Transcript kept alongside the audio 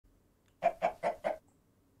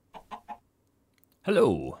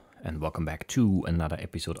Hello, and welcome back to another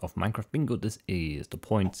episode of Minecraft Bingo. This is the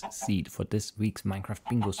points seed for this week's Minecraft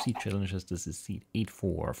Bingo seed challenges. This is seed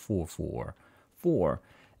 84444.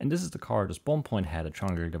 And this is the card. The spawn point had a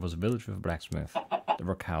jungle. There was a village with a blacksmith. There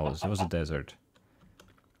were cows. There was a desert.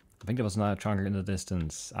 I think there was another jungle in the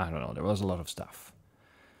distance. I don't know. There was a lot of stuff.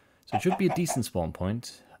 So it should be a decent spawn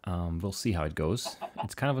point. We'll see how it goes.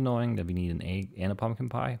 It's kind of annoying that we need an egg and a pumpkin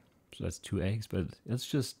pie. So that's 2 eggs, but let's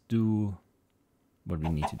just do what we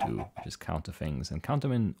need to do, just count the things and count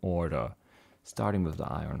them in order, starting with the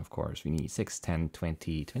iron. Of course, we need 6, 10,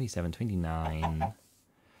 20, 27, 29.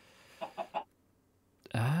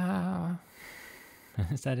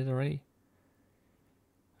 Is that it already?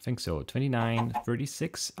 I think so. 29,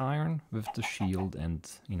 36 iron with the shield and,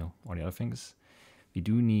 you know, all the other things. We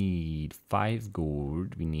do need 5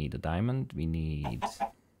 gold. We need a diamond. We need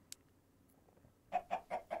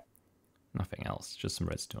nothing else, just some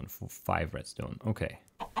redstone for 5 redstone. Okay.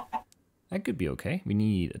 That could be okay. We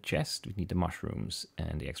need a chest, we need the mushrooms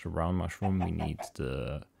and the extra brown mushroom, we need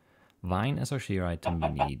the vine as our shear item,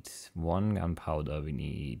 we need 1 gunpowder, we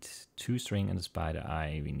need 2 string and a spider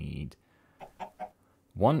eye, we need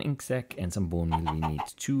 1 ink sac and some bone meal, we need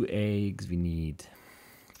 2 eggs, we need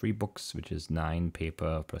 3 books, which is 9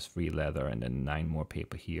 paper plus 3 leather, and then 9 more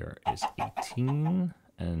paper here is 18.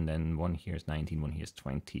 And then 1 here is 19, 1 here is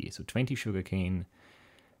 20. So 20 sugarcane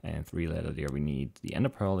and 3 leather there. We need the ender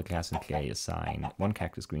pearl, the glass and clay, a sign, 1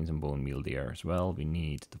 cactus greens and bone meal there as well. We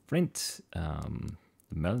need the flint, the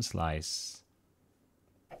melon slice.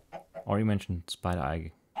 Already mentioned spider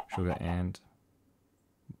eye, sugar and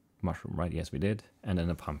mushroom, right? Yes, we did. And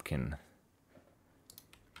then a pumpkin.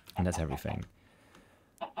 And that's everything.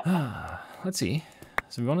 Let's see.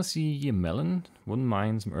 So we want to see a melon. Wouldn't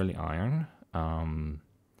mind some early iron.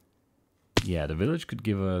 Yeah, the village could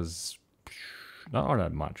give us not all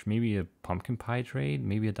that much. Maybe a pumpkin pie trade,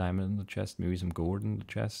 maybe a diamond in the chest, maybe some gold in the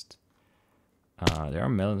chest. There are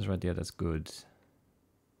melons right there, that's good.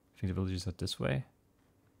 I think the villages are this way.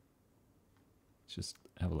 Let's just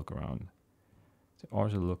have a look around. They're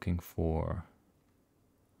also looking for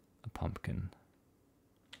a pumpkin.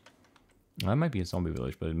 That might be a zombie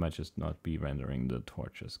village, but it might just not be rendering the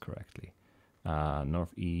torches correctly.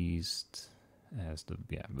 Northeast as the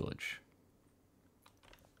village.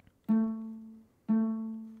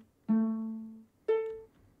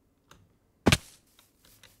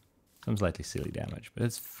 Some slightly silly damage, but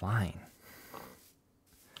it's fine.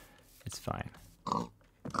 It's fine. I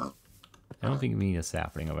don't think we need a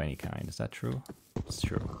sapling of any kind. Is that true? It's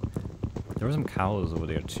true. There were some cows over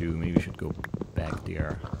there too. Maybe we should go back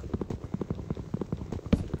there.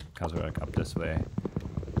 Cows are like up this way.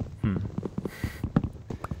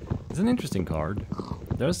 It's an interesting card.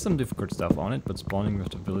 There's some difficult stuff on it, but spawning with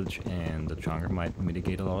the village and the jungle might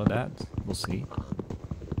mitigate a lot of that. We'll see.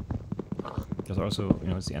 There's also, you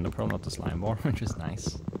know, it's the ender pearl, not the slime ball, which is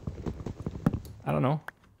nice. I don't know.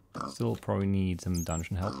 Still probably need some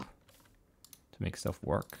dungeon help to make stuff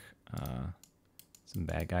work. Some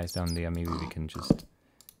bad guys down there. Maybe we can just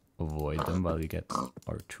avoid them while we get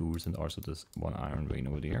our tools and also this 1 iron vein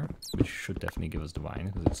over there, which should definitely give us the vine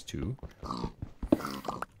because it's 2.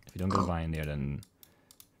 If you don't get a vine there, then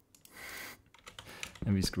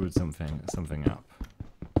we screwed something up.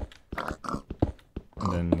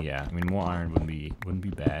 And then yeah, I mean more iron wouldn't be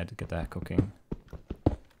bad. Get that cooking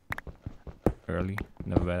early,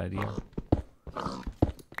 never a bad idea.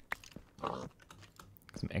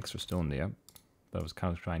 Some extra stone there, but I was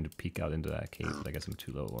kind of trying to peek out into that cave, but I guess I'm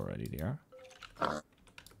too low already there.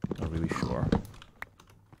 Not really sure.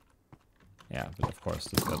 Yeah, but of course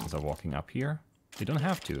the skeletons are walking up here. They don't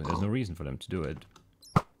have to. There's no reason for them to do it.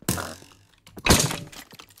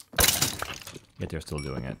 Yet they're still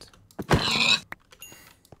doing it.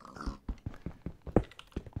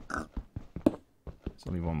 There's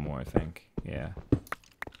only 1 more, I think. Yeah.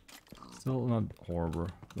 Still not horrible,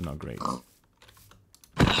 but not great.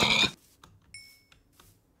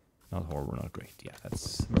 Not horrible, not great. Yeah,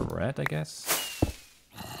 that's where we're at, I guess.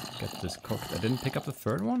 Get this cooked. I didn't pick up the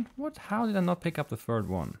 3rd one? What? How did I not pick up the 3rd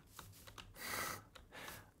one?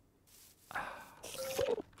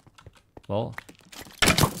 Well,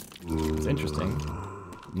 it's interesting.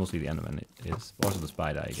 Mostly the enderman it is. Also the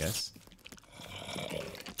spider, I guess.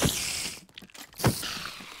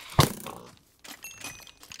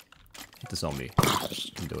 Hit the zombie.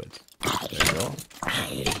 You can do it. There you go.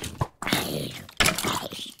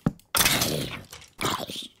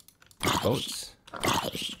 Boats.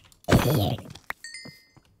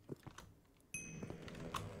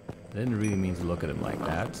 Didn't really mean to look at him like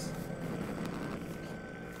that.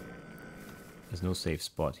 There's no safe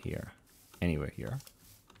spot here. Anywhere here.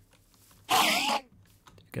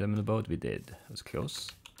 Get them in the boat? We did. That was close.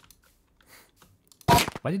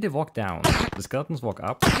 Why did they walk down? The skeletons walk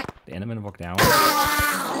up, the Endermen walk down.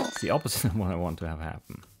 It's the opposite of what I want to have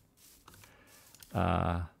happen.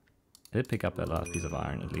 I did pick up that last piece of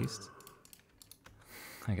iron at least.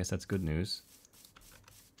 I guess that's good news.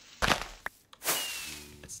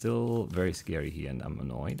 It's still very scary here and I'm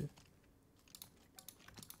annoyed.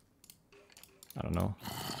 I don't know.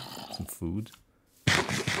 Some food.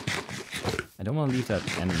 I don't want to leave that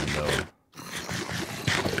enemy though.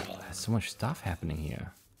 There's so much stuff happening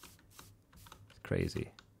here. It's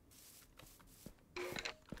crazy.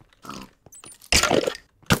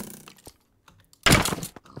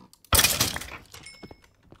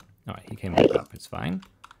 Alright, he came back up, it's fine.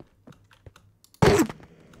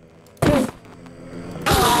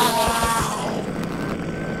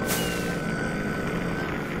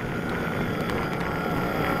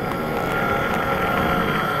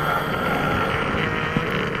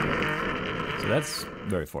 That's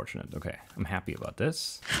very fortunate. Okay, I'm happy about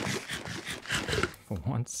this. For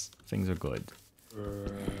once, things are good.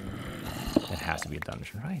 It has to be a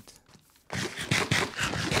dungeon, right?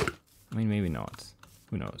 I mean, maybe not.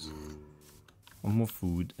 Who knows? One more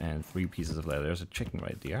food and 3 pieces of leather. There's a chicken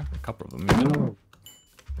right there. A couple of them even.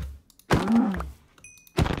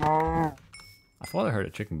 I thought I heard a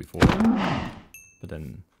chicken before. But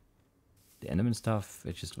then the Enderman stuff,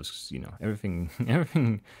 it just was, you know, everything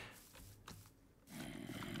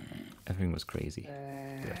was crazy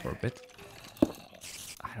there for a bit.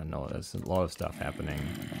 I don't know, there's a lot of stuff happening.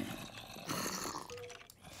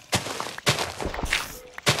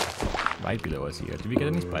 Right below us here. Did we get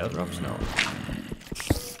any spider drops? No.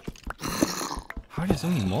 How are there so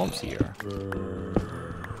many mobs here?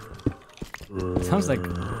 It sounds like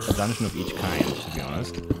a dungeon of each kind, to be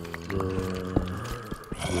honest.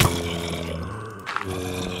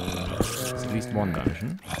 It's at least one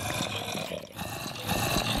dungeon.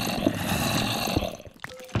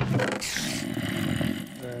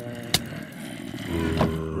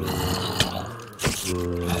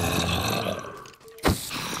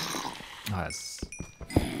 That's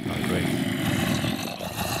not great.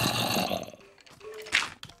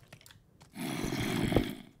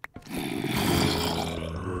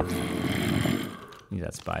 Need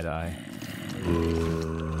that spider eye.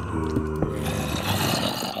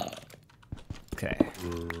 Okay.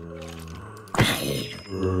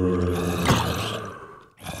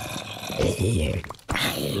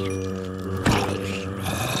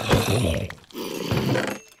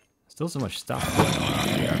 Still so much stuff going on out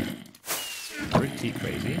here. Pretty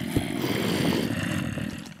crazy.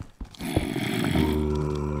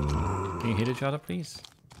 Can you hit each other, please?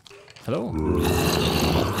 Hello? Oh,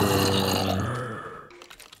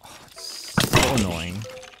 it's so annoying.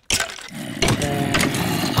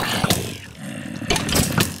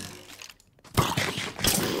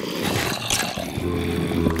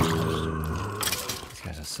 These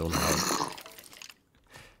guys are so loud.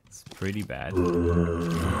 It's pretty bad. Do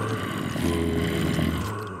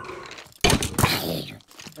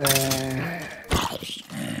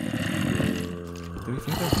we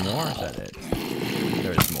think there's more? Is that it?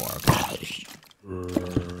 There is more, okay.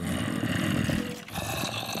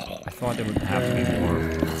 I thought there would have to be more.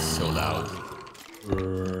 It's so loud.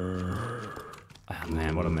 Oh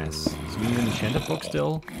man, what a mess. So we need an enchanted book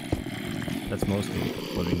still? That's mostly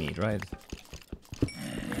what we need, right?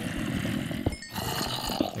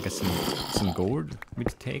 I guess some gold we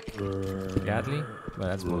could take badly, but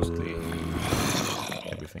that's mostly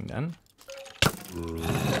everything then.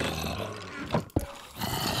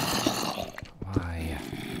 Why?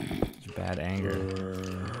 Such bad anger.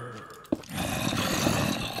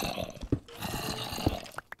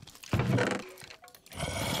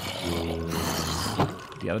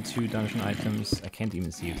 The other 2 dungeon items, I can't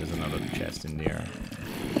even see if there's another chest in there.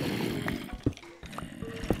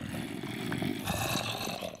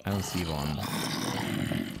 I don't see one.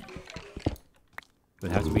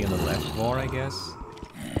 Would have to be on the left floor, I guess.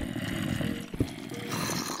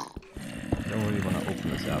 I don't really want to open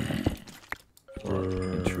this up. Or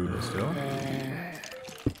intrude this though.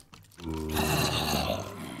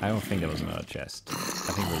 I don't think there was another chest. I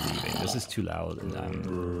think we're leaving. This is too loud and I'm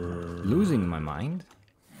losing my mind.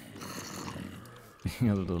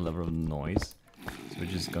 Being a little level of noise. So we're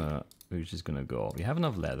just gonna go. We have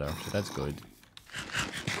enough leather, so that's good.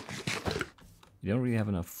 We don't really have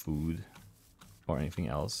enough food or anything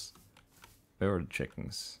else. Where are the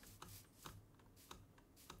chickens?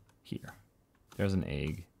 Here. There's an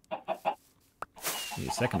egg. Need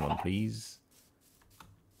a second one, please.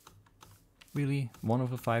 Really? 1 of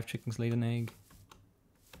the 5 chickens laid an egg?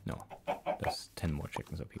 No. there's 10 more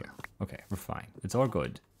chickens up here. Okay, we're fine. It's all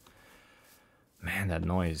good. Man, that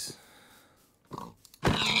noise.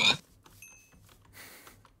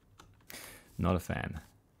 Not a fan.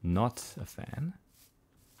 Not a fan.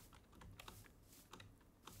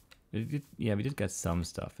 We did get some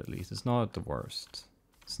stuff at least. It's not the worst.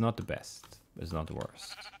 It's not the best. It's not the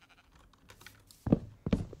worst.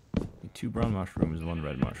 2 brown mushrooms, 1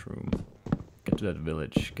 red mushroom. Get to that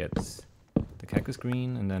village, get the cactus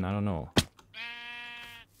green, and then I don't know.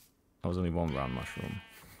 That was only 1 brown mushroom.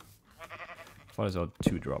 I thought I saw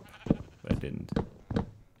 2 drop, but I didn't.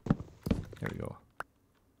 There we go.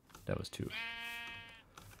 That was 2.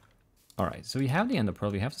 Alright, so we have the ender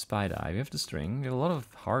pearl, we have the spide eye, we have the string, we have a lot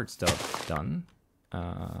of hard stuff done.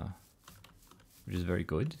 Which is very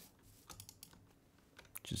good.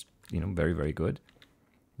 Just, you know, very, very good.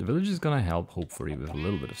 The village is gonna help, hopefully, with a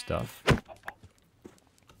little bit of stuff.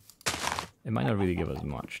 It might not really give us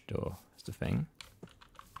much, though, that's the thing.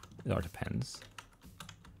 It all depends.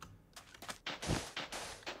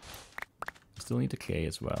 Still need the clay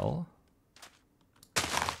as well.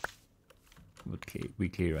 But we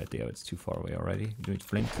clear right there, it's too far away already. We need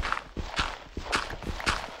flint.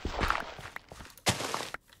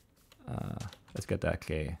 Let's get that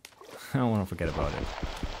clay. I don't want to forget about it.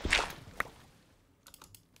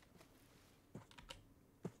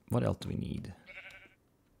 What else do we need?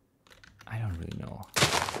 I don't really know.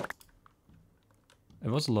 It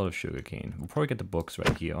was a lot of sugarcane. We'll probably get the books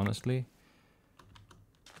right here, honestly.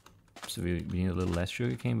 So we need a little less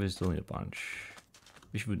sugarcane, but we still need a bunch.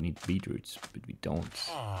 Wish we would need beetroots, but we don't.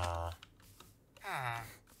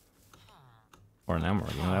 Or an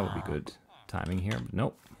emerald, you know, that would be good timing here, but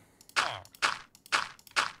nope.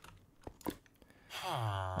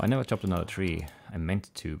 I never chopped another tree. I meant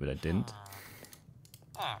to, but I didn't.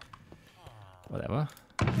 Whatever.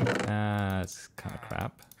 It's kind of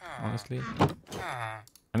crap, honestly.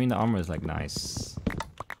 I mean, the armor is like nice.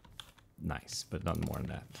 Nice, but not more than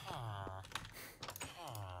that.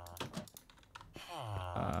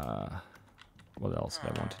 What else do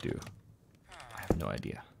I want to do? I have no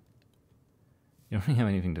idea. You don't really have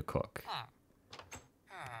anything to cook.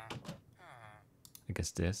 I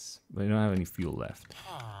guess this, but you don't have any fuel left.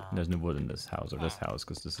 And there's no wood in this house, or this house,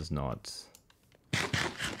 because this is not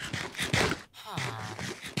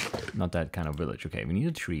that kind of village. Okay, we need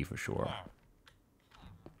a tree for sure.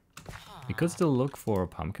 We could still look for a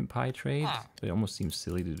pumpkin pie trade, but it almost seems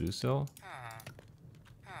silly to do so.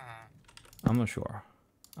 I'm not sure.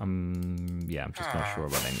 Yeah, I'm just not sure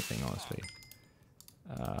about anything, honestly.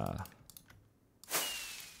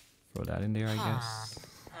 Throw that in there, I guess.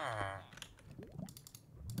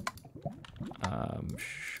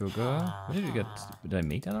 Sugar. What did you get? Did I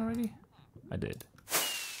make that already? I did.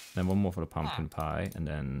 Then 1 more for the pumpkin pie, and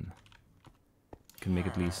then can make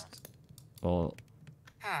at least. Well,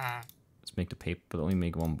 let's make the paper, but only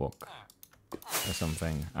make 1 book or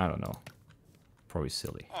something. I don't know. Probably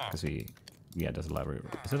silly because yeah, there's a library.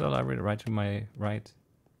 Is it a library right to my right?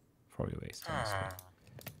 Probably a waste, honestly.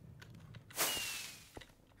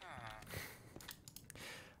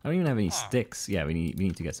 I don't even have any sticks. Yeah, we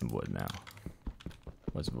need to get some wood now.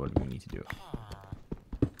 What do we need to do?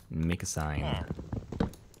 Make a sign.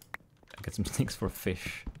 Get some sticks for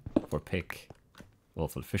fish, for pick. Well,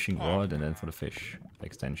 for the fishing rod and then for the fish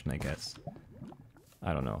extension, I guess.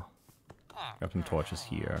 I don't know. Grab some torches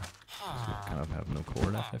here. So we kind of have no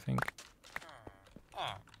core left, I think.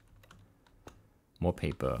 More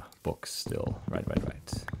paper, books still. Right.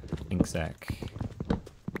 Ink sac,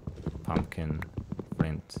 pumpkin,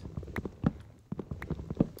 flint.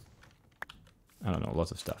 I don't know, lots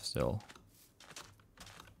of stuff still.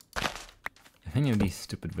 If any of these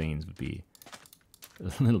stupid veins would be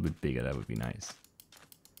a little bit bigger, that would be nice.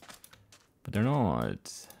 But they're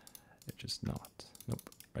not. They're just not. Nope.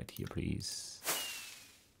 Right here, please.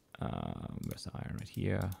 Where's the iron? Right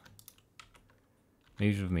here. Maybe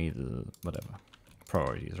you should have made the whatever.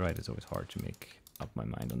 Priorities, right? It's always hard to make up my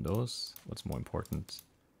mind on those. What's more important?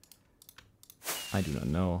 I do not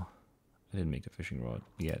know. I didn't make the fishing rod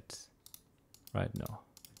yet. Right? No.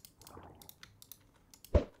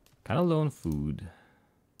 Kind of low on food.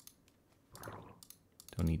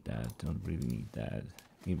 Don't need that. Don't really need that.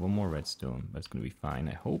 Need 1 more redstone. That's gonna be fine,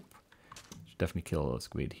 I hope. Should definitely kill a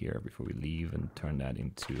squid here before we leave and turn that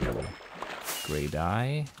into gray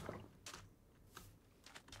dye.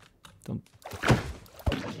 Don't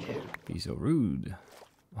be so rude.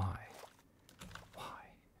 Why?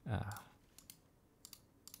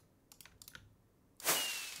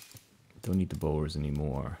 Don't need the bowers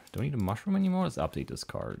anymore. Don't need a mushroom anymore? Let's update this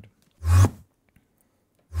card.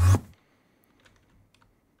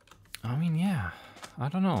 I mean, yeah. I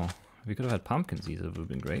don't know. We could have had pumpkin seeds, that would have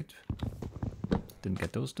been great. Didn't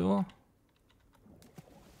get those though.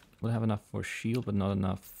 We'll have enough for a shield, but not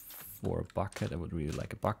enough for a bucket. I would really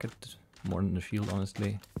like a bucket more than the shield,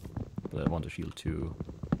 honestly. But I want a shield too.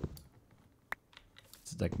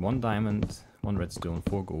 It's like 1 diamond, 1 redstone,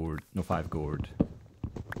 4 gold, no 5 gold.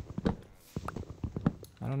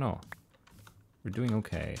 I don't know. We're doing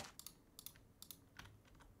okay.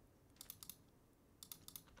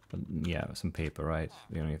 But yeah, some paper, right?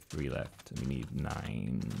 We only have 3 left. And we need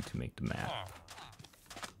 9 to make the map.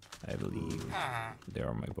 I believe. There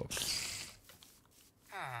are my books.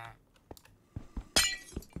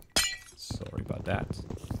 Sorry about that.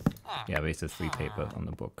 Yeah, I wasted 3 paper on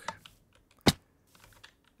the book.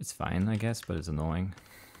 It's fine, I guess, but it's annoying.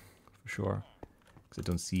 For sure. Because I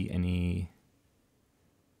don't see any...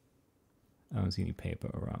 I don't see any paper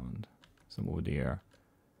around. Some over there.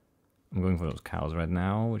 I'm going for those cows right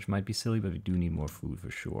now, which might be silly, but we do need more food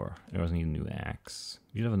for sure. I also need a new axe.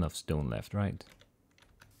 We should have enough stone left, right?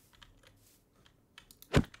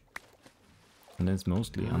 And then it's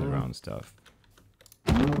mostly underground stuff.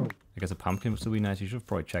 I guess a pumpkin would still be nice. You should have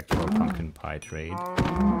probably checked for a pumpkin pie trade.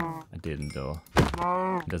 I didn't though.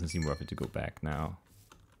 It doesn't seem worth it to go back now.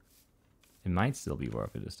 It might still be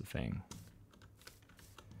worth it is the thing.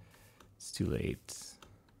 It's too late.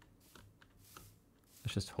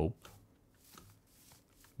 Let's just hope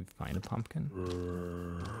we find a pumpkin.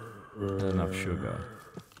 Not enough sugar.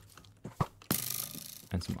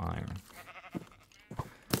 And some iron.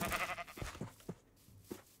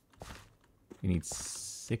 We need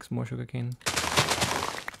 6 more sugarcane.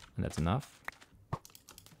 And that's enough.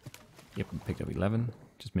 Yep, we picked up 11.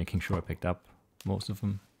 Just making sure I picked up most of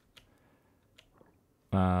them.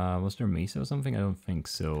 Was there a mesa or something? I don't think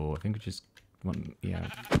so. I think we just want, yeah,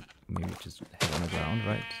 maybe just head on the ground,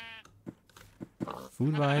 right?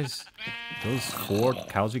 Food-wise, those 4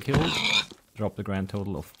 cows we killed dropped the grand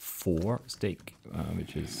total of 4 steak,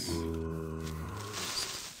 which is...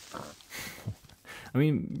 I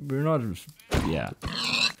mean, we're not... Yeah.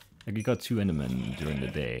 Like, we got 2 Endermen during the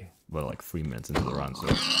day. Well, like 3 minutes into the run, so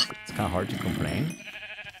it's kind of hard to complain.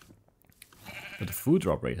 But the food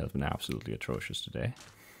drop rate has been absolutely atrocious today.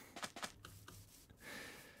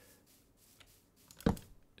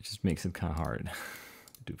 It just makes it kind of hard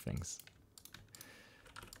to do things.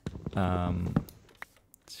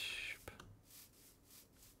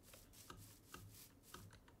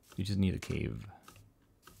 You just need a cave.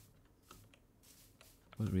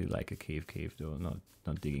 I would really like a cave though, not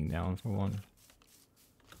digging down for one.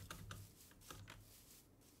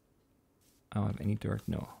 I don't have any dirt,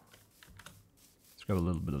 no. Let's grab a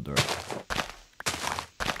little bit of dirt.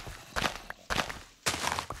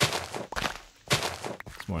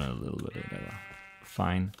 It's more than a little bit, whatever.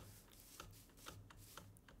 Fine.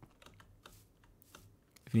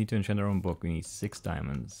 If we need to enchant our own book, we need 6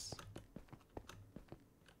 diamonds.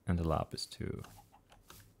 And a lapis too.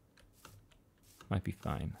 Might be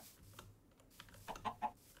fine.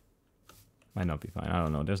 Might not be fine. I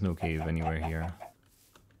don't know. There's no cave anywhere here.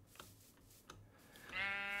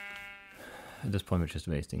 At this point, we're just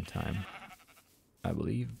wasting time, I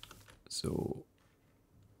believe. So,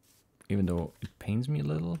 even though it pains me a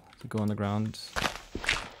little to go on the ground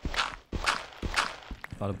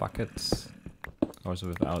without a bucket, also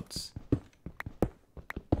without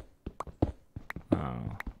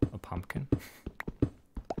a pumpkin,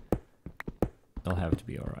 they'll have to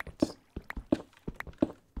be alright.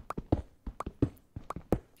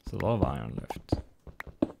 So a lot of iron left.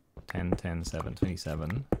 10, 10, 7,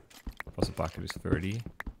 27. Plus a bucket is 30.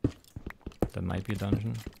 That might be a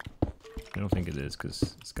dungeon. I don't think it is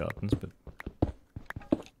because skeletons, but...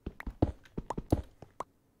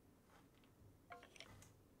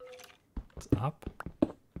 It's up?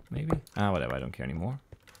 Maybe? Ah, whatever, I don't care anymore.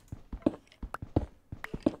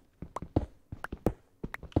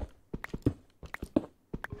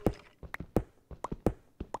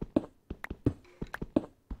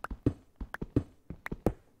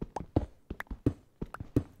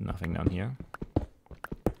 Nothing down here.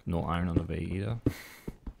 No iron on the way either.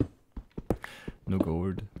 No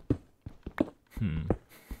gold.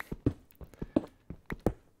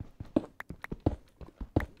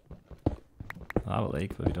 Lava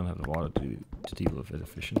lake, but we don't have the water to deal with it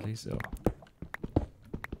efficiently, so...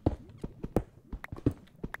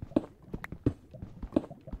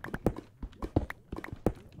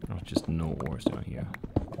 Oh, just no ores down here.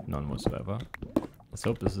 None whatsoever. Let's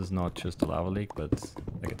hope this is not just a lava lake, but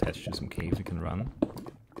like attached to some caves we can run.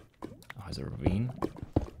 Oh, there's a ravine.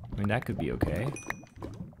 I mean, that could be okay.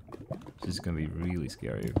 This is gonna be really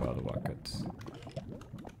scary without a bucket.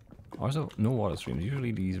 Also, no water streams.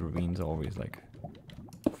 Usually these ravines are always like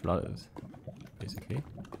flooded, basically.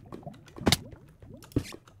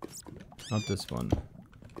 Not this one.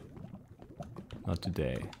 Not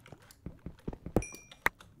today.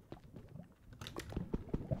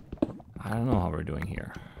 I don't know how we're doing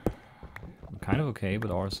here. I'm kind of okay,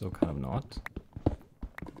 but also kind of not.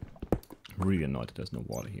 I'm really annoyed that there's no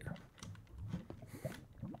water here.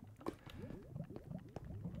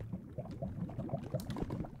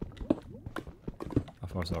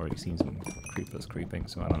 I've also already seen some creepers creeping,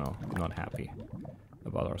 so I don't know. I'm not happy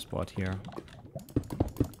about our spot here.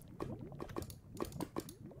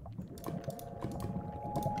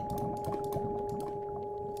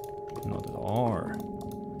 Not at all.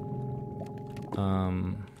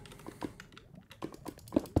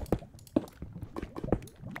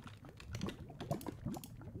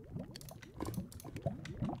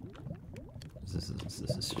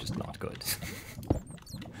 This is just not good.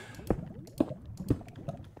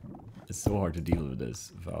 It's so hard to deal with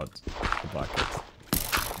this without the bucket,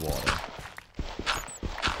 water.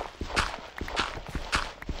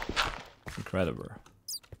 Incredible.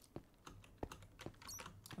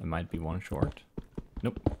 I might be one short.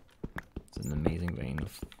 Nope. It's an amazing vein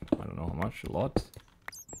of, I don't know how much, a lot.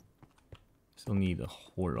 Still need a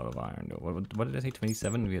whole lot of iron though. What did I say,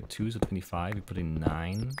 27? We had 2, so 25. We put in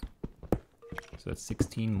 9. So that's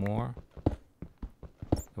 16 more.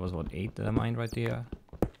 That was what, 8 that I mined right there?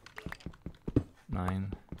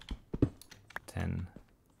 9, 10.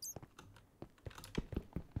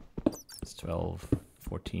 It's 12,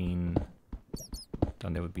 14.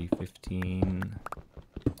 Then there would be 15.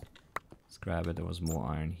 Let's grab it. There was more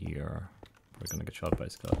iron here. Probably gonna get shot by a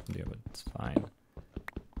skeleton there, but it's fine.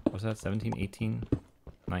 What was that? 17, 18,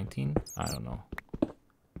 19? I don't know.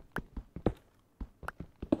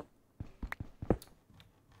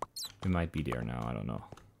 We might be there now, I don't know.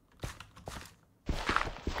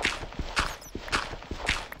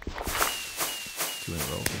 Two in a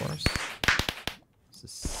row, of course. This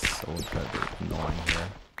is so incredibly annoying here.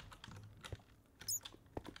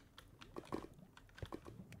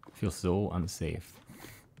 I feel so unsafe.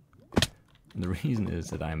 And the reason is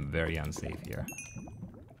that I'm very unsafe here.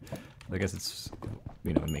 I guess it's,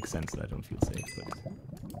 you know, it makes sense that I don't feel safe,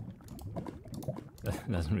 but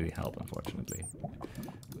that doesn't really help, unfortunately.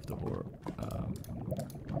 With the whole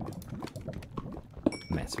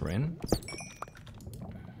mess we're in.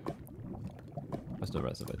 What's the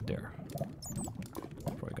rest of it there?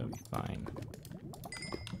 Probably gonna be fine.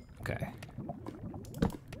 Okay.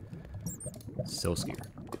 So scared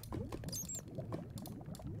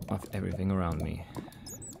of everything around me.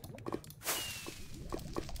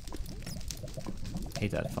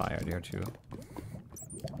 Hate that fire there too.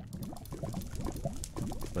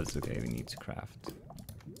 But it's okay, we need to craft.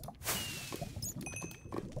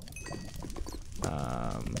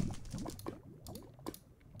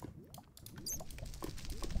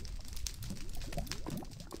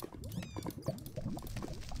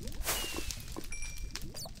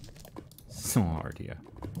 So hard here.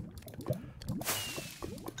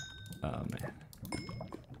 Oh man.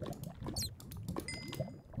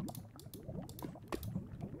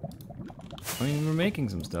 I mean, we're making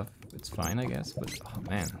some stuff. It's fine, I guess, but oh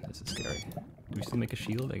man, this is scary. Do we still make a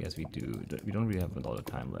shield? I guess we do. We don't really have a lot of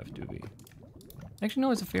time left, do we? Actually,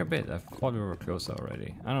 no, it's a fair bit. I thought we were closer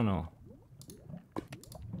already. I don't know.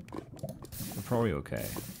 We're probably okay.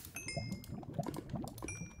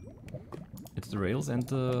 It's the rails and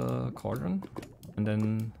the cauldron, and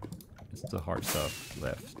then it's the hard stuff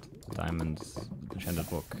left. The diamonds, the enchanted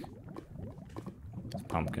book. It's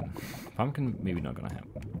pumpkin. Pumpkin, maybe not gonna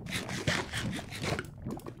happen.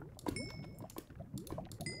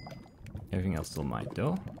 Everything else still might,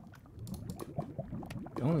 though.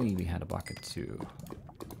 If only we had a bucket too.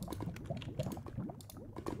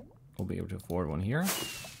 We'll be able to afford one here.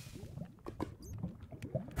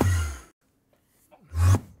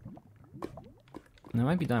 There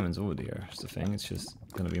might be diamonds over there, that's the thing. It's just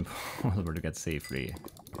gonna be impossible to get safely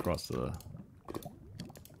across the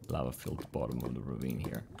lava-filled bottom of the ravine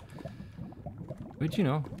here. But you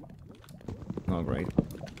know, not great.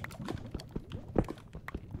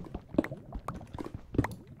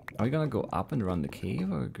 Are we gonna go up and run the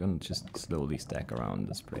cave, or are we gonna just slowly stack around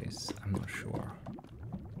this place? I'm not sure.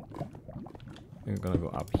 We're gonna go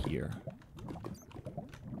up here.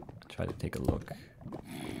 Try to take a look.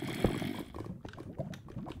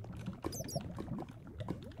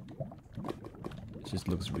 It just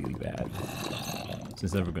looks really bad. So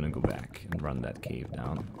instead we're gonna go back and run that cave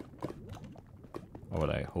down. Or what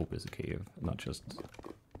I hope is a cave, not just...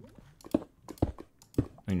 I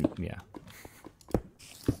mean, yeah.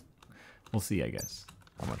 We'll see, I guess,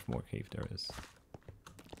 how much more cave there is.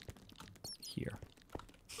 Here.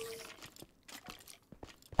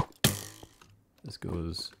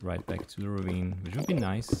 goes right back to the ravine, which would be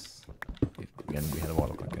nice if again we had a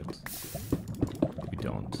water bucket. We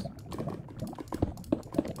don't.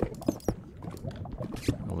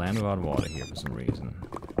 A land without water here for some reason.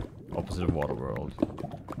 Opposite of water world.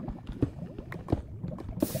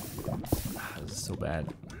 This is so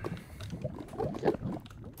bad.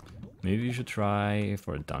 Maybe you should try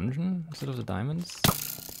for a dungeon instead of the diamonds?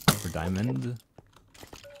 For diamond?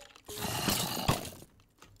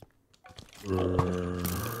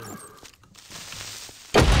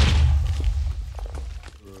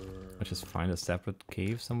 Let's just find a separate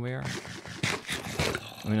cave somewhere.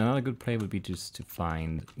 I mean, another good play would be just to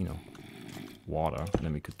find, you know, water. And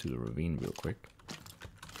then we could do the ravine real quick.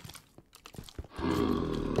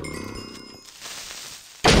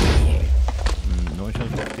 No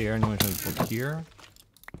enchanted book there, no enchanted book here.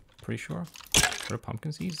 Pretty sure. What are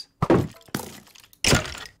pumpkin seeds?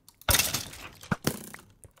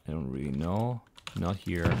 I don't really know. Not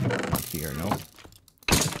here, not here, no.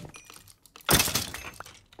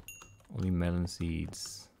 Only melon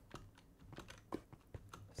seeds.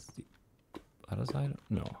 The other side?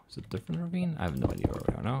 No. Is it a different ravine? I have no idea where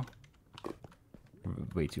we are now. We're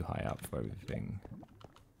way too high up for everything.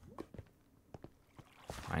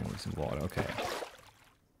 Finally some water, okay.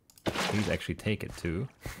 Please actually take it too.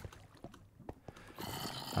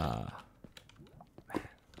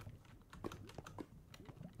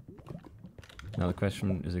 Now the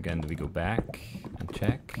question is again, do we go back and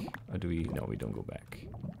check? Or do we... No, we don't go back.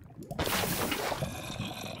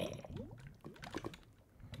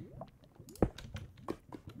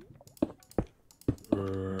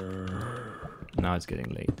 Now it's getting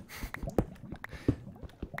late.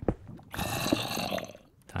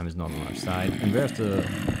 Time is not on our side. And where's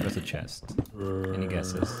the chest? Any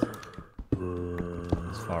guesses?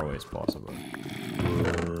 As far away as possible.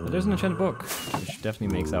 But there's an enchanted book, which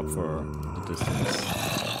definitely makes up for the distance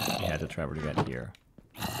we had to travel to get here.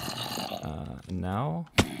 Now,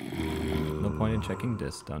 no point in checking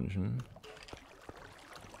this dungeon.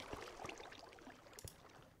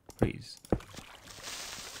 Please.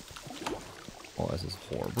 Oh, this is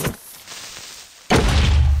horrible.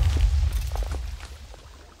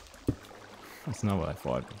 That's not what I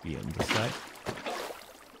thought it would be on this side.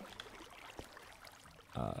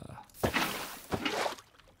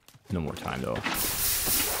 No more time though.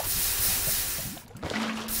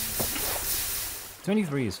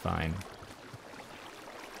 23 is fine.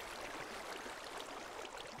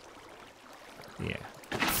 Yeah.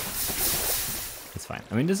 It's fine.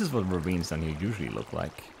 I mean, this is what ravines down here usually look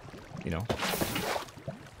like. You know?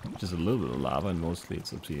 Just a little bit of lava, and mostly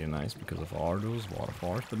it's obsidian ice because of those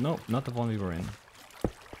waterfalls. But no, not the one we were in.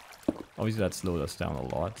 Obviously that slowed us down a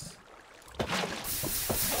lot.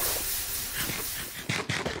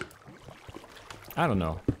 I don't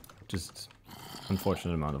know. Just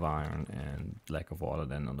unfortunate amount of iron and lack of water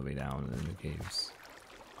then on the way down in the caves.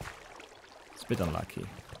 It's a bit unlucky.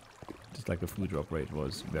 Just like the food drop rate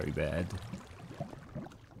was very bad.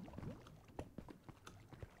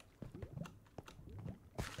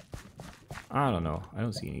 I don't know. I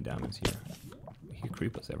don't see any diamonds here. I hear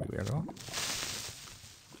creepers everywhere though.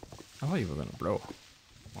 I thought you were gonna blow,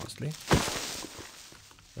 honestly.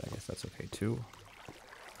 But I guess that's okay too.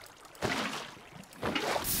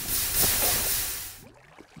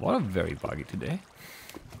 Water very buggy today.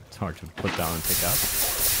 It's hard to put down and pick up.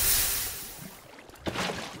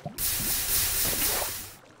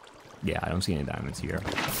 Yeah, I don't see any diamonds here.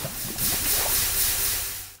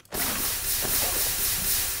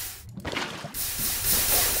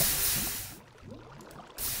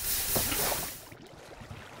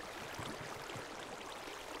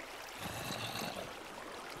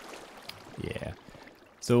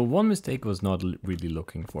 So one mistake was not really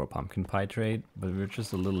looking for a pumpkin pie trade, but we were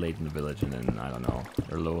just a little late in the village, and then, I don't know,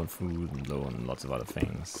 they're low on food and low on lots of other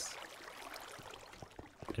things.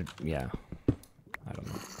 Yeah, I don't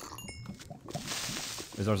know.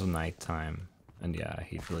 It's also night time, and yeah, I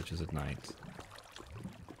hate villages at night.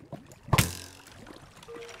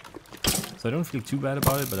 So I don't feel too bad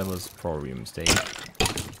about it, but that was probably a mistake.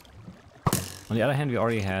 On the other hand, we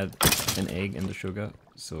already had an egg in the sugar,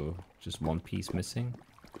 so just one piece missing.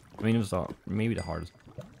 I mean, it was maybe the hardest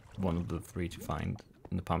one of the three to find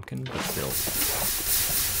in the pumpkin, but still.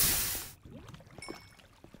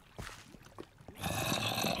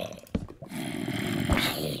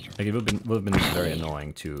 Like, it would have been very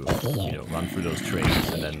annoying to, you know, run through those trays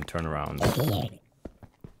and then turn around,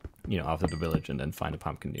 you know, after the village and then find a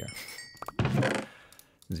pumpkin there.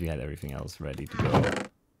 Since we had everything else ready to go.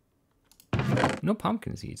 No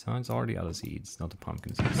pumpkin seeds, huh? It's already other seeds, not the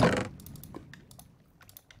pumpkin seeds.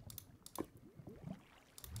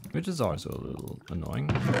 which is also a little annoying.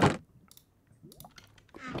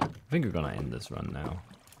 I think we're gonna end this run now.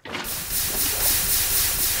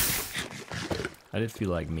 I did feel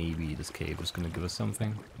like maybe this cave was gonna give us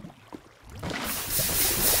something.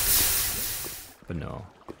 But no.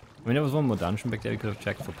 I mean, there was one more dungeon back there we could have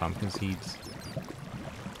checked for pumpkin seeds.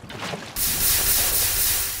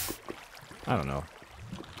 I don't know.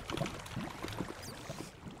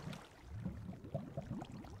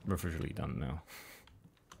 We're officially done now.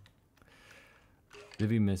 Did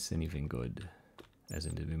we miss anything good? As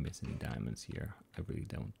in, did we miss any diamonds here? I really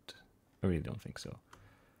don't think so.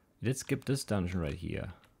 We did skip this dungeon right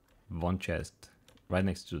here. One chest right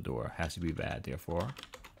next to the door. Has to be bad, therefore.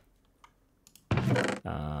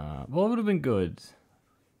 Well, it would have been good. It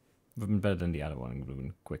would have been better than the other one. It would have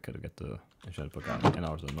been quicker to get the enchanted book out, and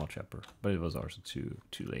also not chopper. But it was also too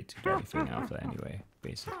late to do anything after anyway,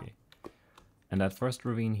 basically. And that first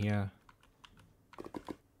ravine here.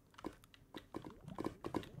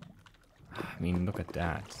 I mean, look at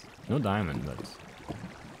that. No diamond, but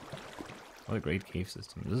what a great cave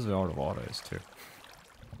system. This is where all the water is too.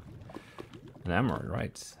 An emerald,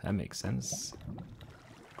 right? That makes sense.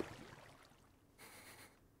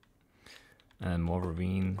 And more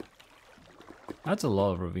ravine. That's a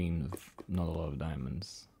lot of ravine with not a lot of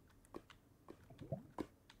diamonds.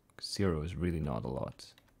 0 is really not a lot.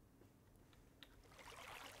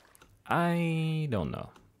 I don't know.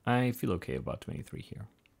 I feel okay about 23 here.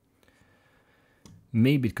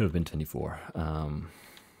 Maybe it could have been 24. Well,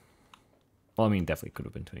 I mean, definitely could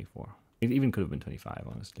have been 24. It even could have been 25,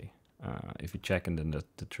 honestly. If we check and then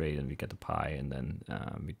the trade and we get the pie and then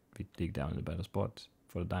we dig down in a better spot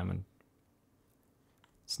for the diamond.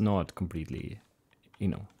 It's not completely, you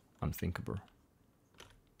know, unthinkable.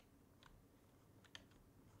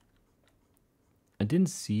 I didn't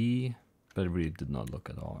see, but I really did not look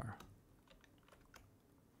at R.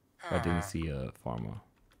 I didn't see a farmer.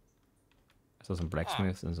 I saw some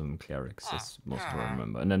blacksmiths and some clerics. That's most of what I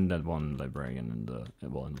remember. And then that one librarian in the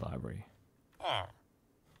library.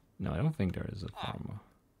 No, I don't think there is a farmer.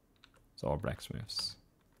 It's all blacksmiths.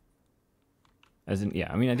 As in,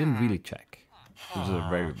 yeah, I mean, I didn't really check. It was a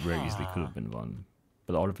very easily could have been one.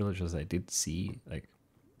 But all the villagers I did see, like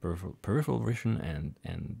peripheral vision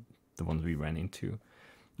and the ones we ran into,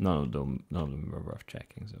 none of them were worth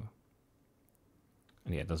checking. So,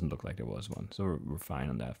 and yeah, it doesn't look like there was one. So we're fine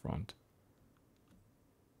on that front.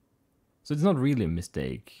 So it's not really a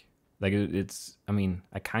mistake. Like it's, I mean,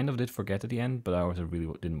 I kind of did forget at the end, but I also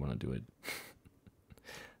really didn't want to do it.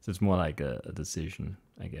 So it's more like a decision,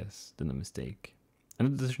 I guess, than a mistake. And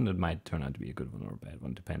a decision that might turn out to be a good one or a bad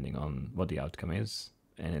one, depending on what the outcome is.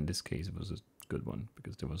 And in this case, it was a good one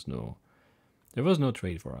because there was no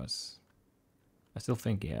trade for us. I still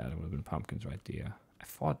think, yeah, there would have been pumpkins right there. I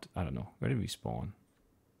thought, I don't know, where did we spawn?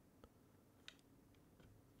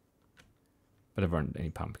 But there weren't any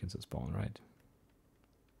pumpkins that spawned, right?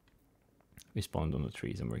 We spawned on the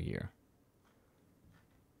tree somewhere here.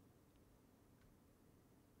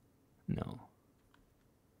 No.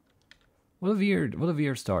 What a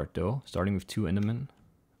weird start though. Starting with 2 Endermen.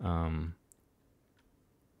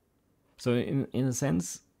 So in a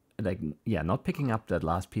sense, like, yeah, not picking up that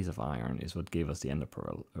last piece of iron is what gave us the Ender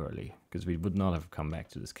Pearl early, because we would not have come back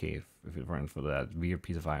to this cave if it weren't for that weird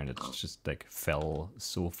piece of iron that just like fell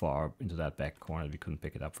so far into that back corner that we couldn't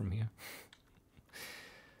pick it up from here.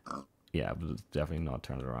 Yeah, but it's definitely not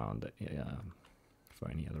turned around for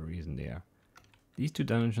any other reason there. These 2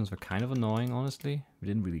 dungeons were kind of annoying, honestly. We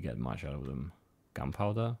didn't really get much out of them.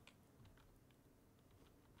 Gunpowder.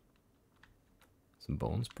 Some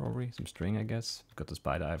bones, probably. Some string, I guess. Got the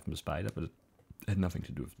spider eye from the spider, but it had nothing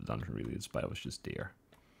to do with the dungeon, really. The spider was just there.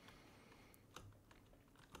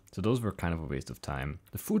 So those were kind of a waste of time.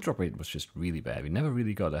 The food drop rate was just really bad. We never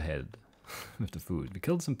really got ahead with the food. We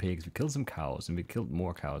killed some pigs, we killed some cows, and we killed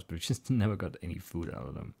more cows, but we just never got any food out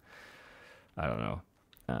of them. I don't know.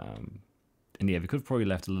 And yeah, we could have probably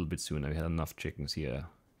left a little bit sooner. We had enough chickens here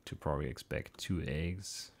to probably expect 2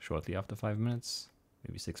 eggs shortly after 5 minutes.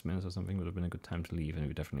 Maybe 6 minutes or something would have been a good time to leave, and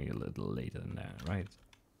we're definitely a little later than that, right?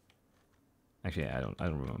 Actually, I don't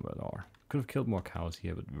remember at all. Could have killed more cows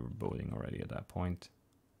here, but we were boating already at that point.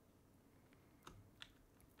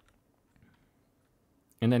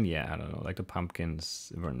 And then, yeah, I don't know, like the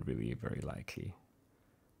pumpkins weren't really very likely.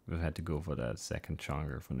 We've had to go for that second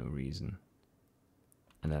chonker for no reason.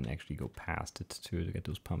 And then actually go past it too to get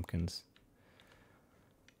those pumpkins.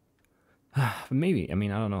 But maybe, I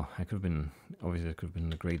mean, I don't know. I could have been, obviously it could have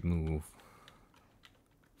been a great move.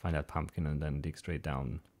 Find that pumpkin and then dig straight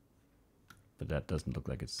down. But that doesn't look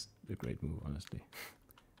like it's a great move, honestly.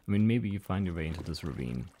 I mean, maybe you find your way into this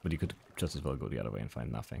ravine, but you could just as well go the other way and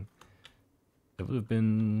find nothing. It would have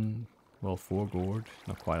been, well, 4 gourd,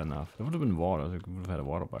 not quite enough. It would have been water, we would have had a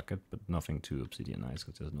water bucket, but nothing too obsidianized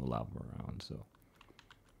because there's no lava around, so.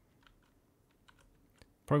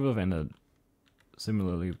 Probably would have ended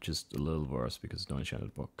similarly, just a little worse because no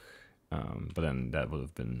enchanted book. But then that would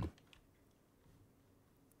have been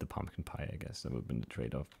the pumpkin pie, I guess. That would have been the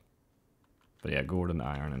trade-off. But yeah, gold and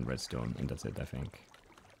iron and redstone, and that's it, I think.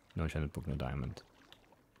 No enchanted book, no diamond.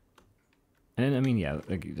 And then, I mean, yeah,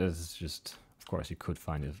 like, that's just... Of course, you could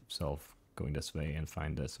find yourself going this way and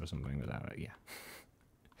find this or something like that. Yeah.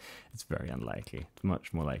 It's very unlikely. It's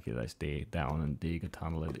much more likely that I stay down and dig a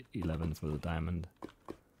tunnel at 11 for the diamond.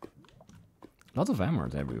 Lots of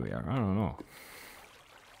emeralds everywhere. I don't know.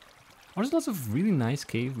 Or there's lots of really nice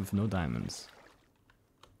cave with no diamonds.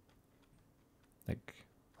 Like,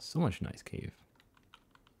 so much nice cave.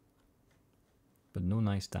 But no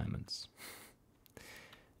nice diamonds.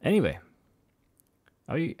 Anyway.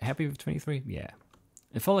 Are you happy with 23? Yeah.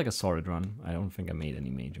 It felt like a solid run. I don't think I made any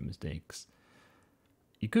major mistakes.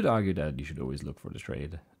 You could argue that you should always look for the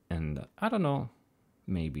trade. And I don't know.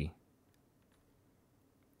 Maybe.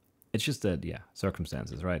 It's just that, yeah,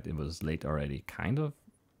 circumstances, right? It was late already, kind of.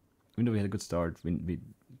 Even though we had a good start, we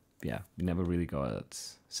never really got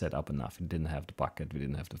set up enough. We didn't have the bucket, we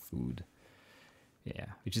didn't have the food. Yeah,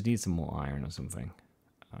 we just need some more iron or something.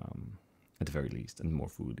 At the very least, and more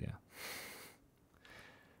food, yeah.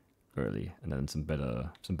 Early, and then some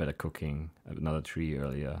better cooking. Another tree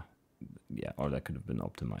earlier, yeah, or that could have been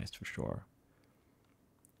optimized for sure.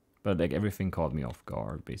 But like everything caught me off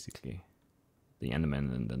guard, basically. The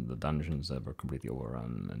Endermen and then the dungeons that were completely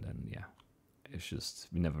overrun, and then yeah, it's just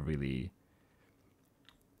we never really.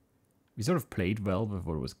 We sort of played well with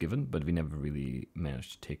what was given, but we never really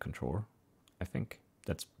managed to take control. I think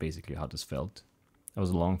that's basically how this felt. I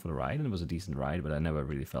was along for the ride, and it was a decent ride, but I never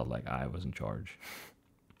really felt like I was in charge.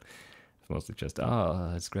 It's mostly just,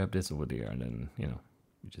 let's grab this over there, and then, you know,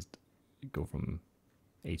 we just go from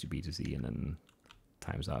A to B to C, and then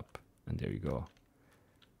time's up, and there you go.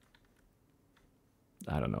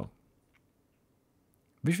 I don't know.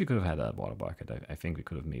 Wish we could have had that water bucket. I think we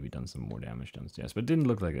could have maybe done some more damage downstairs, but it didn't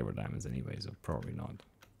look like there were diamonds anyway, so probably not.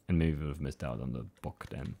 And maybe we would have missed out on the book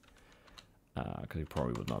then, because we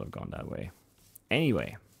probably would not have gone that way.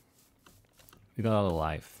 Anyway, we got out of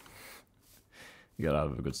life. We got out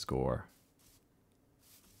of a good score.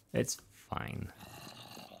 It's fine.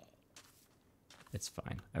 It's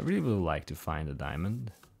fine. I really would like to find a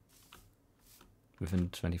diamond within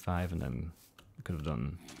 25, and then we could have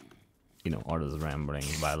done, you know, all this rambling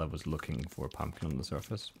while I was looking for a pumpkin on the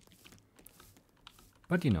surface.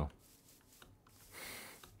 But you know,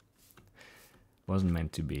 wasn't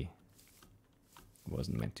meant to be.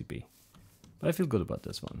 Wasn't meant to be. But I feel good about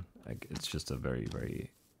this one. Like, it's just a very,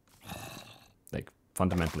 very, like,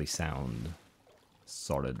 fundamentally sound,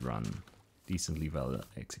 solid run, decently well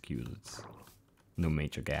executed. No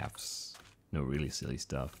major gaffes, no really silly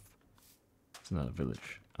stuff. It's not a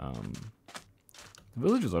village. The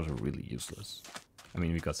village is also really useless. I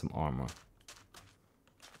mean, we got some armor,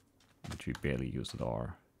 which we barely used at all.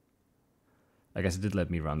 I guess it did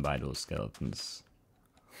let me run by those skeletons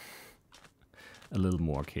a little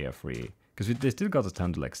more carefree. Because they still got us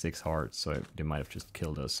down to like 6 hearts, so they might have just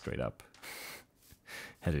killed us straight up.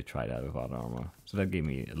 Had we tried that without armor. So that gave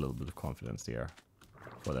me a little bit of confidence there.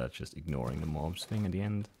 For that just ignoring the mobs thing at the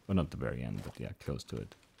end. Well, not the very end, but yeah, close to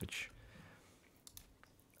it. Which,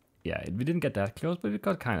 yeah, we didn't get that close, but we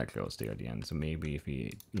got kind of close there at the end. So maybe if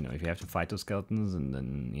we, you know, if you have to fight those skeletons and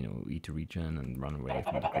then, you know, eat a regen and run away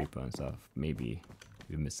from the creeper and stuff, maybe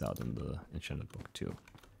we miss out on the enchanted book too.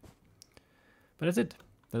 But that's it.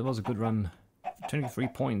 That was a good run. 23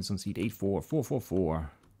 points on seed 8-4, 4-4-4.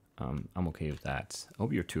 I'm okay with that. I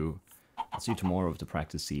hope you're too. I'll see you tomorrow with the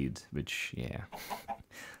practice seed, which, yeah,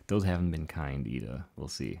 those haven't been kind either. We'll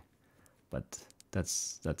see. But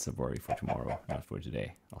that's a worry for tomorrow, not for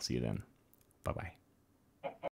today. I'll see you then. Bye-bye.